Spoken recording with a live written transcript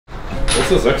What's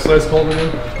this exercise called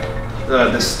again?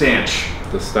 The stanch.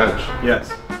 The stanch. Yes.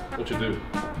 What you do?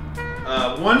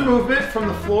 One movement from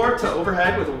the floor to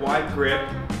overhead with a wide grip.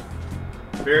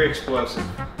 Very explosive.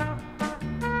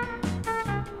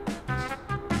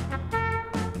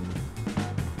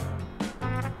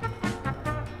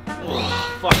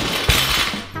 Oh, fuck.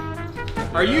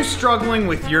 Are you struggling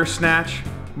with your snatch?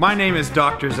 My name is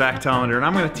Dr. Zack, and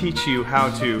I'm going to teach you how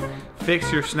to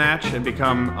fix your snatch and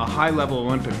become a high-level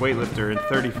Olympic weightlifter in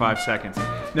 35 seconds.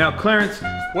 Now, Clarence,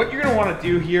 what you're going to want to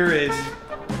do here is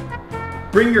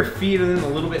bring your feet in a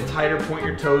little bit tighter, point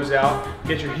your toes out,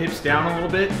 get your hips down a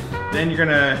little bit. Then you're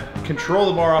gonna control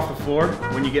the bar off the floor.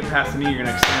 When you get past the knee, you're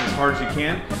gonna extend as hard as you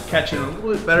can, catch it in a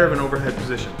little bit better of an overhead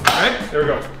position. All right, there we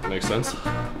go. Makes sense.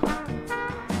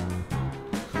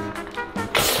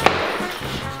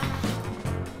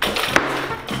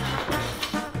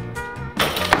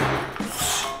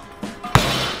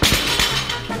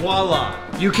 Voila,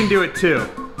 you can do it too.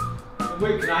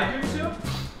 Wait, can I do it too?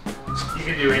 You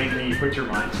can do anything you put your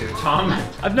mind to. Tom?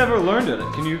 I've never learned it.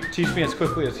 Can you teach me as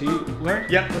quickly as he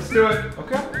learned? Yeah, let's do it.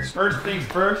 Okay. First things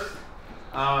first,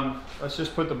 let's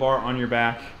just put the bar on your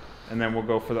back and then we'll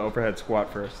go for the overhead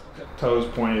squat first. Toes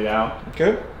pointed out.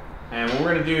 Okay. And what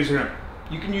we're gonna do is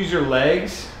you can use your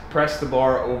legs, press the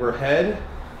bar overhead.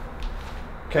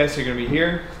 Okay, so you're gonna be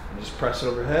here, and just press it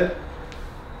overhead.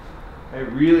 Okay,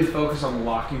 really focus on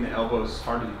locking the elbows as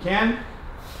hard as you can.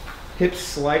 Hips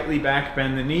slightly back,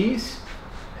 bend the knees,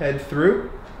 head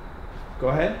through. Go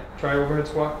ahead, try overhead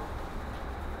squat.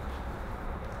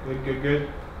 Good, good, good.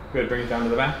 Good, bring it down to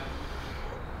the back.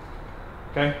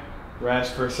 Okay,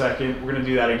 rest for a second. We're gonna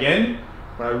do that again,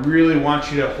 but I really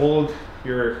want you to hold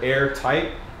your air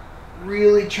tight.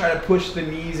 Really try to push the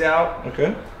knees out.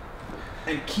 Okay.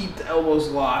 And keep the elbows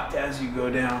locked as you go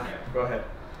down. Okay, go ahead,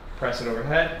 press it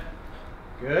overhead.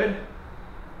 Good.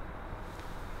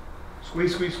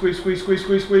 Squeeze, squeeze, squeeze, squeeze, squeeze,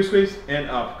 squeeze, squeeze, squeeze, and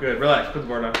up. Good. Relax. Put the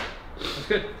bar down. That's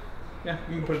good. Yeah,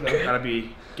 you can put it down. Gotta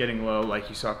be getting low like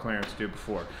you saw Clarence do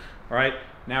before. All right,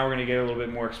 now we're gonna get a little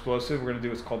bit more explosive. We're gonna do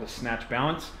what's called the snatch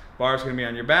balance. Bar's gonna be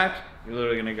on your back. You're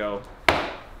literally gonna go.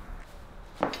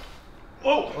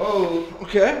 Oh, oh,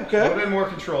 okay, okay. A little bit more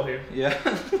control here. Yeah.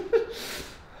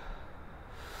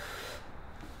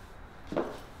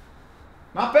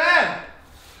 Not bad.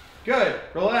 Good.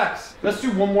 Relax. Let's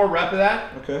do one more rep of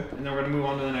that. Okay. And then we're gonna move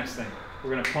on to the next thing. We're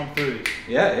gonna pump through these.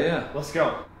 Yeah, yeah. Let's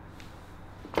go.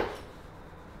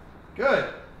 Good.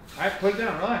 All right, put it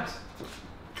down. Relax.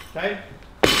 Okay.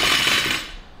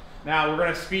 Now we're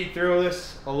gonna speed through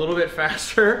this a little bit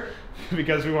faster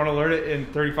because we want to learn it in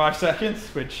 35 seconds,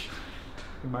 which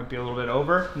we might be a little bit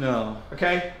over. No.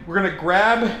 Okay. We're gonna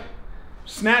grab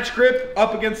snatch grip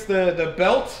up against the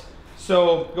belt.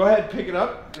 So go ahead, pick it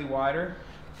up. Wider.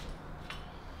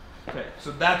 Okay,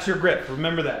 so that's your grip.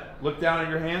 Remember that. Look down at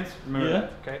your hands. Remember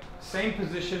that. Okay. Same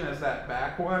position as that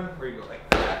back one, where you go like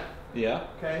that. Yeah.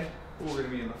 Okay. We're going to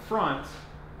be in the front.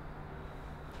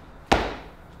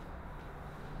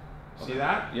 See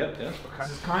that? Yep. Yep. Okay.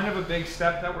 This is kind of a big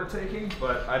step that we're taking,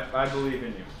 but I believe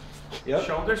in you. Yep.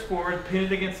 Shoulders forward, pin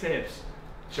it against the hips.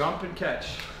 Jump and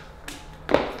catch.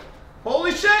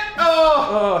 Holy shit!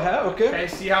 Oh! Oh, okay. Okay.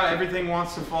 See how everything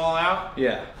wants to fall out?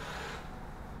 Yeah.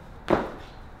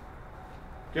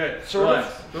 Good. Sort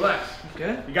relax. of. Relax.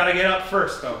 Okay. You gotta get up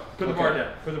first though. Put the Okay. bar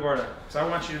down. Put the bar down. So I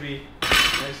want you to be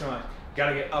nice and light.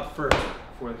 Gotta get up first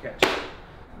before the catch.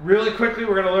 Really quickly,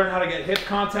 we're gonna learn how to get hip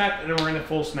contact, and then we're gonna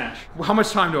full snatch. How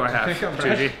much time do I have? I think I'm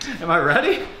ready. Am I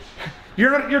ready?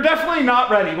 You're definitely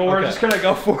not ready, but we're Okay. just gonna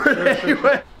go for it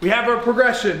anyway. We have our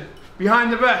progression.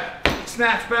 Behind the back,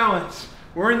 snatch balance.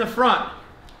 We're in the front.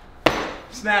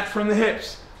 Snatch from the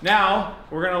hips. Now,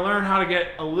 we're gonna learn how to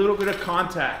get a little bit of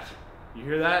contact. You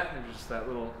hear that? There's just that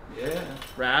little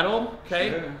rattle, okay?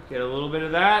 Sure. Get a little bit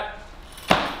of that.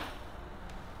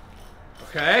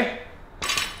 Okay?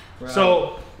 Rattle.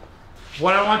 So,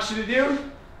 what I want you to do,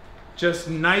 just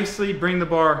nicely bring the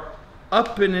bar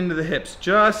up and into the hips,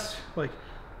 just like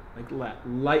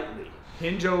lightly.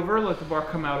 Hinge over, let the bar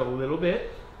come out a little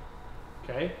bit,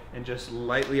 okay? And just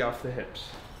lightly off the hips.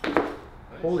 Nice.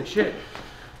 Holy shit.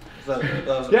 That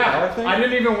was a power thing? I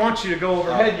didn't even want you to go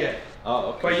overhead yet. Oh,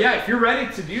 okay. But yeah, if you're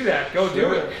ready to do that, go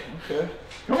do it. Okay.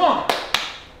 Come on.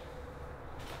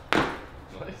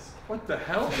 Nice. What the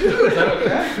hell? Is that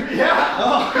okay? Yeah.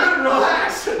 Oh, good.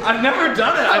 Relax. I've never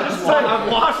done it.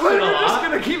 I've watched it a We're lot. just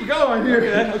gonna keep going here.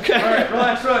 Okay. Okay. All right.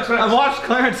 Relax. Relax. Relax. I've watched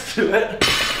Clarence do it.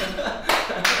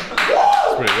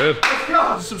 That's pretty good. Let's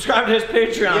go. Subscribe to his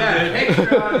Patreon, Yeah, dude.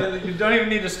 Patreon. You don't even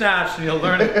need to snatch, and you'll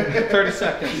learn it in 30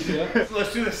 seconds. Yeah. So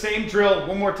let's do the same drill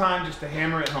one more time just to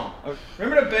hammer it home. Okay.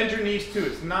 Remember to bend your knees too.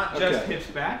 It's not just Okay. hips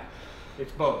back.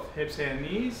 It's both. Hips and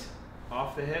knees,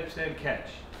 off the hips and catch.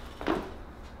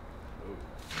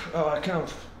 Oh, I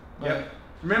count. Yep.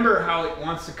 Remember how it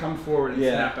wants to come forward and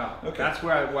snap out. Okay. That's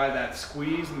why that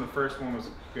squeeze in the first one was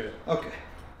good. Okay.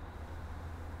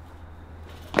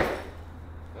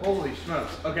 Holy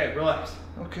smokes. Okay, relax.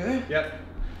 Okay. Yep.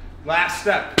 Last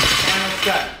step. Final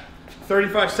step.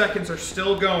 35 seconds are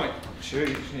still going. Sure.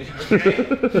 Okay?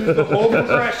 The whole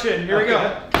progression. Here we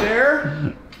go.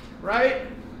 There. Right.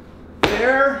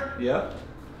 There. Yep.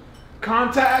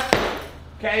 Contact.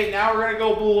 Okay, now we're going to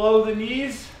go below the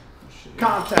knees.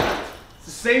 Contact. It's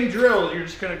the same drill. You're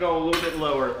just going to go a little bit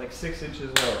lower, like 6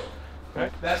 inches lower.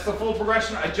 Okay. That's the full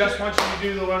progression. I just want you to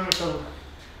do the one with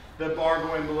the bar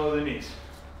going below the knees.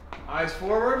 Eyes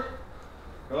forward.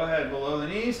 Go ahead, below the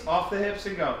knees, off the hips,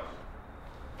 and go.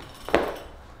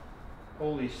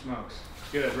 Holy smokes.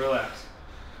 Good, relax.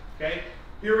 Okay,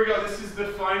 here we go. This is the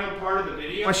final part of the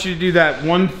video. I want you to do that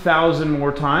 1,000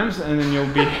 more times, and then you'll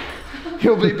be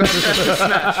better at the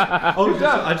snatch.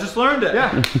 Oh, I just learned it.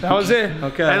 Yeah, that was it.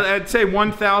 Okay. I'd say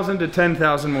 1,000 to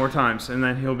 10,000 more times, and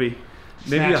then he'll be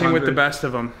snatching with the best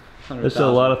of them. This is a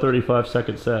lot of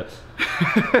 35-second sets.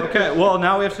 Okay, well,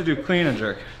 now we have to do clean and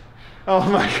jerk. Oh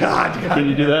my God. Can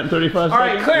you do that in 35 All right,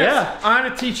 seconds? Clarence, Yeah. I'm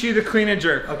gonna teach you the clean and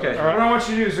jerk. Okay. All right, what I want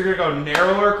you to do is you're gonna go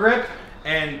narrower grip,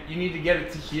 and you need to get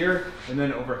it to here, and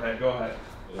then overhead. Go ahead.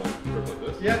 Grip like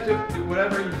this? Yeah, do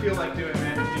whatever you feel like doing,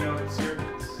 man. You know, it's your...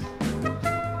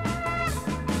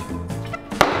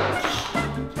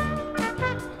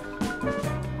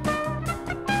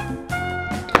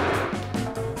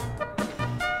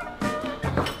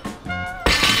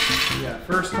 Yeah,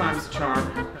 first time's the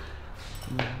charm.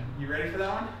 You ready for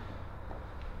that one?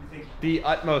 You think the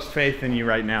utmost faith in you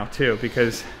right now too,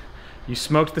 because you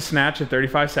smoked the snatch at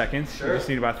 35 seconds. Sure. You just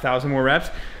need about 1,000 more reps.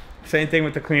 Same thing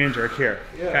with the clean and jerk here.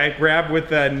 Yeah. Okay, grab with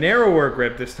the narrower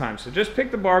grip this time. So just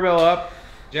pick the barbell up.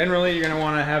 Generally, you're gonna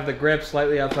wanna have the grip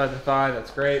slightly outside the thigh.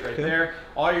 That's great, right there.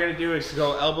 All you're gonna do is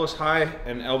go elbows high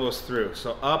and elbows through.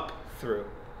 So up, through.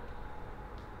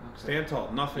 Stand tall,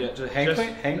 nothing. Yeah, just hang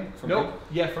clean? Hang? From Nope. hang?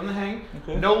 Yeah, from the hang.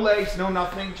 Okay. No legs, no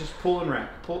nothing. Just pull and rack.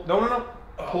 Pull. No.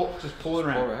 Pull. Just pull and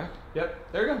rack. Pull rack?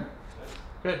 Yep. There you go.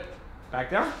 Good. Back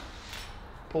down.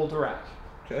 Pull to rack.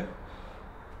 Okay.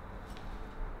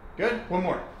 Good. One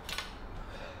more.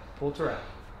 Pull to rack.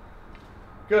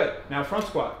 Good. Now front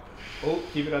squat. Oh,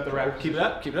 keep it at the rack. Keep it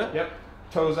up, keep it up. Yep.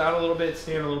 Toes out a little bit.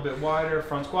 Stand a little bit wider.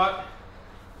 Front squat.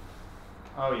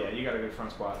 Oh yeah, you got a good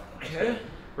front squat. Okay.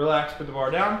 Relax, put the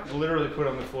bar down, literally put it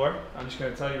on the floor. I'm just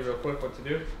gonna tell you real quick what to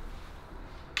do.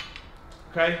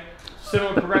 Okay,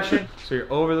 similar progression. So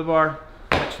you're over the bar,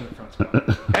 catching the front squat.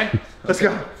 Okay, let's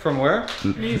go. From where?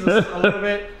 Knees a little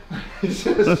bit,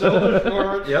 shoulder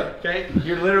forward. Yep. Okay,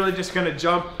 you're literally just gonna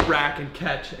jump, rack, and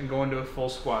catch, and go into a full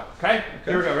squat. Okay,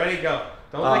 here we go, ready, go.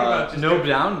 Don't think about it, just no do it.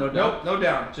 down, no down? Nope, no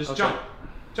down, just Okay. jump.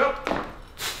 Jump.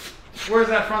 Where's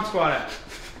that front squat at?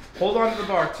 Hold on to the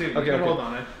bar too. You Okay, can okay. hold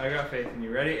on it. I got faith in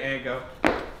you. Ready? And go.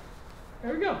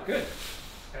 There we go. Good.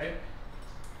 Okay.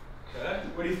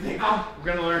 Good. What do you think? We're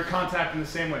gonna learn contact in the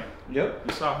same way. Yep.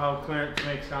 You saw how Clarence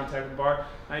makes contact with the bar.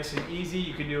 Nice and easy.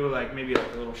 You can do like maybe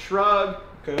like a little shrug.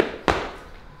 Okay.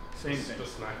 Same thing.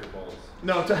 Just smack your balls.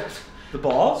 No, The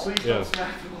balls? please Yeah. don't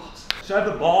smack the balls. Should I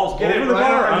have the balls Get over it the right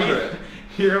bar or underneath. under it?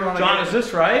 Here, on John, is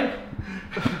this right?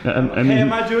 I mean, Hey,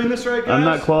 am I doing this right, guys? I'm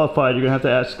not qualified. You're going to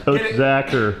have to ask Coach Get it.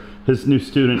 Zack or his new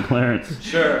student, Clarence.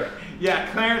 Sure. Yeah,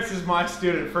 Clarence is my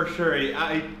student for sure.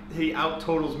 He out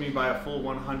totals me by a full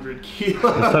 100 kilos.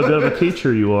 That's how good of a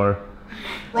teacher you are.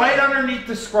 Right underneath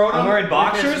the scrotum. I'm wearing with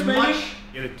boxers, as maybe? much-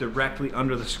 Get it directly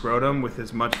under the scrotum with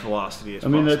as much velocity as I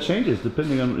mean, possible. that changes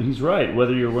depending on, he's right,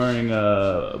 whether you're wearing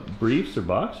briefs or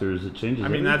boxers, it changes I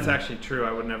mean, that's everything. actually true.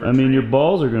 I would never. I mean, train. your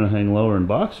balls are going to hang lower in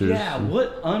boxers. Yeah,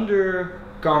 what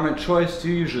undergarment choice do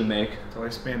you usually make? It's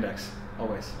always spandex.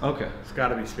 Always. Okay. It's got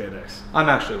to be spandex. I'm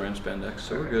actually wearing spandex,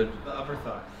 so we're good. The upper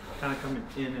thigh, kind of coming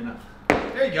in and up.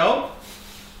 There you go.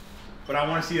 But I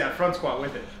want to see that front squat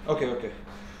with it. Okay, okay.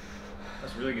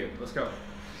 That's really good. Let's go.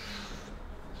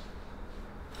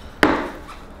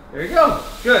 There you go.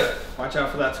 Good. Watch out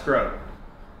for that scrotum.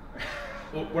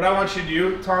 What I want you to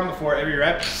do, Tom, before every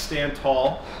rep, stand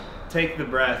tall, take the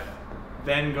breath,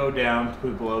 then go down,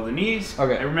 put below the knees.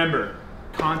 Okay. And remember,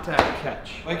 contact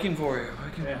catch. Viking for you.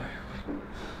 Yeah.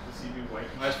 See you do white.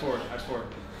 Eyes forward. Eyes forward.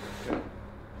 Good.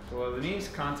 Below the knees,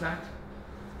 contact.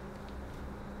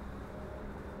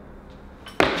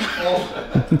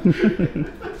 Oh.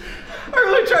 I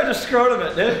really tried to scrotum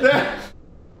it, dude.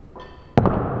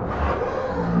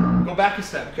 Go back a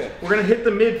step. Okay. We're gonna hit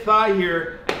the mid thigh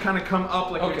here and kind of come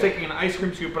up like Okay. you're taking an ice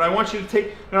cream scoop. But I want you to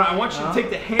take I want you to take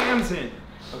the hands in.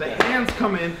 The hands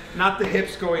come in, not the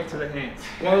hips going to the hands.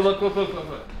 Well, look.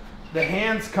 The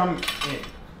hands come in.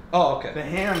 Oh, okay. The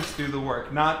hands do the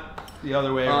work, not the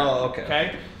other way around. Oh, okay.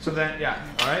 Okay? So then, yeah,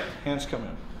 all right? Hands come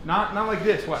in. Not like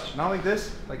this, watch. Not like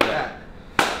this, like that.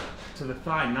 To the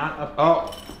thigh, not up.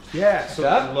 Oh. Yeah, so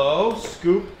That? low,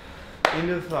 scoop,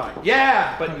 into the thigh.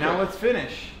 Yeah, but now let's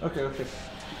finish. Okay.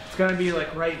 It's gonna be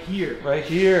like right here. Right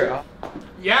here.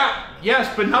 Yeah,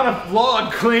 yes, but not a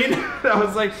log clean. that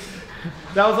was like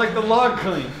the log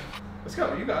clean. Let's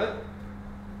go, you got it.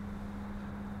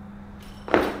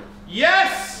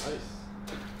 Yes!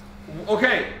 Nice.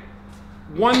 Okay,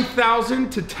 1,000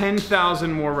 to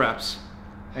 10,000 more reps.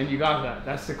 And you got that,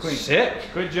 that's the clean. Sick.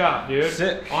 Good job, dude.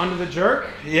 Sick. On to the jerk.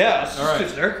 Yeah, let's All right. do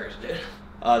Zerkers, dude.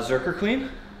 Zerker clean?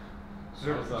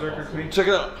 Zerker clean. Check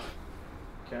it out.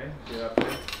 Okay, get up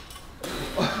there.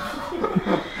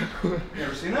 You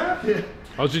ever seen that? Yeah.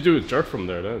 How'd you do a jerk from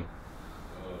there then?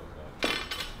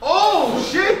 Oh,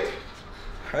 shit!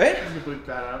 Right? Let me bleep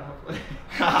that out,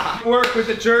 hopefully. Work with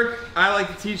the jerk. I like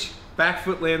to teach back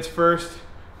foot lands first,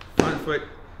 front foot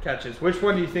catches. Which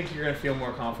one do you think you're going to feel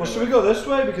more confident Well, should we go this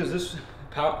way? Because this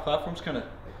platform's kind of...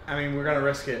 I mean, we're going to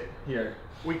risk it here.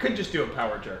 We could just do a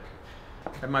power jerk.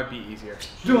 That might be easier.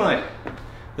 Doing like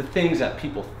the things that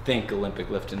people think Olympic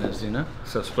lifting is, you know?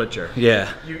 So split jerk.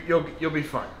 Yeah. You'll be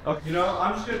fine. Okay. You know,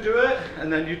 I'm just going to do it,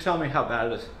 and then you tell me how bad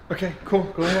it is. Okay, cool.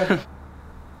 Go ahead.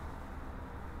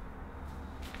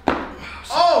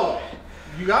 Oh!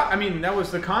 You got, I mean, that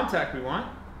was the contact we want.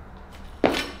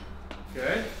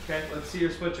 Good. Okay, let's see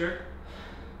your split jerk.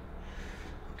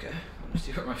 Okay, let me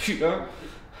see where my feet are.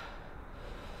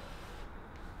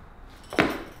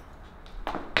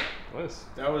 Nice.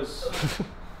 That was,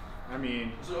 I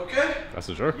mean, Is it okay? That's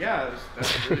a jerk. yeah,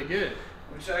 that's really good.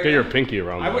 Get your pinky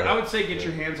around there. I would say get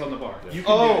your hands on the bar. You can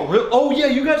Oh, do really? Oh, yeah,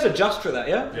 you guys adjust for that,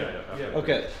 yeah? Yeah.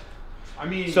 Okay. it. I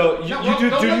mean, So you do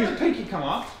don't let you- the pinky come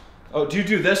off. Oh, do you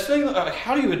do this thing?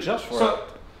 How do you adjust for it? So,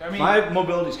 I mean, My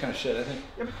mobility's kind of shit, I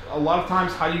think. a lot of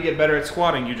times how you get better at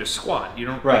squatting, you just squat. You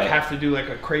don't Right. like, have to do like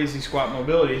a crazy squat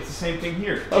mobility. It's the same thing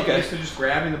here. Okay. You're used to just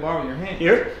grabbing the bar with your hand.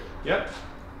 Here? Yep.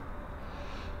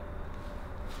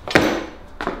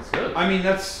 That's good. I mean,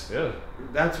 that's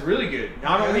really good.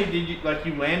 Not only did you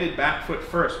you landed back foot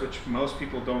first, which most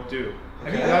people don't do.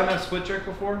 Have you Okay. done that split jerk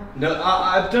before? No,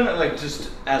 I've done it like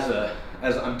just as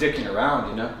I'm dicking around,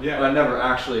 you know? Yeah. But I never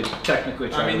actually technically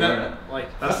tried to learn it.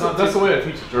 That's That's the way I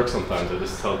teach a jerk sometimes. I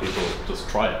just tell people, just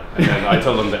try it. And then I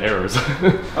tell them the errors.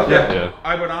 Okay. Yeah.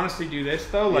 I would honestly do this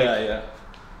though. Like, Yeah.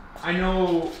 I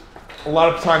know a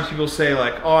lot of times people say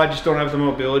like, oh, I just don't have the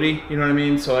mobility. You know what I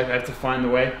mean? So like I have to find the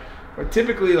way. But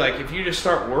typically, like if you just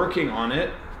start working on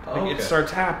it, like, it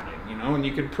starts happening. You know, and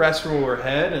you can press roll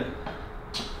overhead, and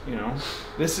you know,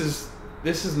 this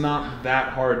is not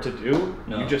that hard to do.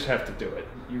 No. You just have to do it.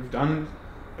 You've done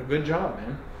a good job,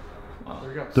 man. Wow. There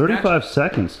you go. 35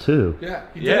 seconds too. Yeah,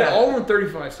 you did it all in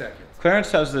 35 seconds.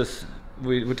 Clarence has this,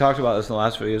 we talked about this in the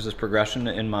last video, is this progression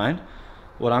in mind.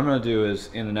 What I'm going to do is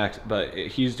in the next, but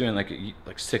he's doing like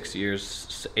 6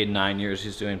 years, 9 years,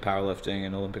 he's doing powerlifting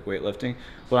and Olympic weightlifting.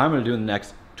 What I'm going to do in the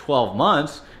next 12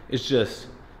 months is just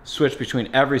switch between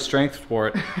every strength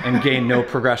sport and gain no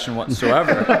progression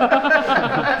whatsoever.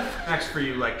 Next for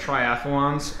you, like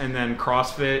triathlons, and then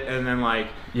CrossFit, and then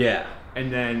Yeah.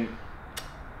 and then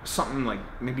something like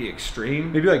maybe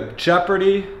extreme. Maybe like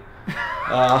Jeopardy,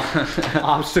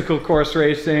 obstacle course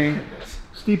racing.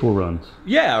 Steeple runs.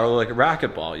 Yeah, or like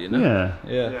racquetball, you know?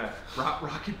 Yeah. Yeah.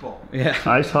 Racquetball. Yeah.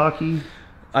 Ice hockey.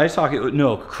 Ice hockey,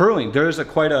 no, curling. There's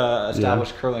quite a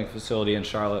established curling facility in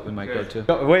Charlotte we might go Good. to.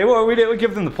 Oh, wait,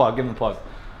 give them the plug, give them the plug.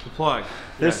 The plug.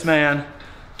 This Yes. man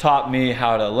taught me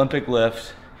how to Olympic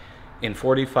lift in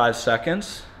 45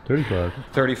 seconds,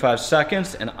 35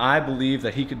 seconds, and I believe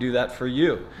that he could do that for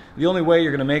you. The only way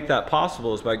you're gonna make that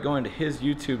possible is by going to his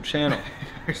YouTube channel,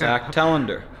 Zack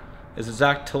Telander. Is it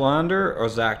Zack Telander or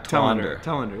Zack Telander?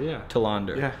 Telander, yeah.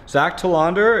 Telander. Yeah. Zack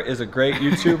Telander is a great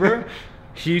YouTuber.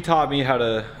 He taught me how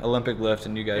to Olympic lift,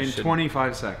 and you guys In should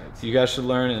 25 seconds. you guys should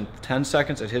learn in 10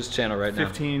 seconds at his channel right now.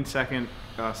 15-second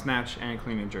snatch and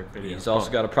clean and jerk video. He's also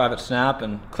got a private snap,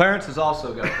 and Clarence has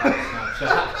also got a private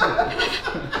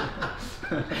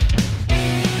Snapchat.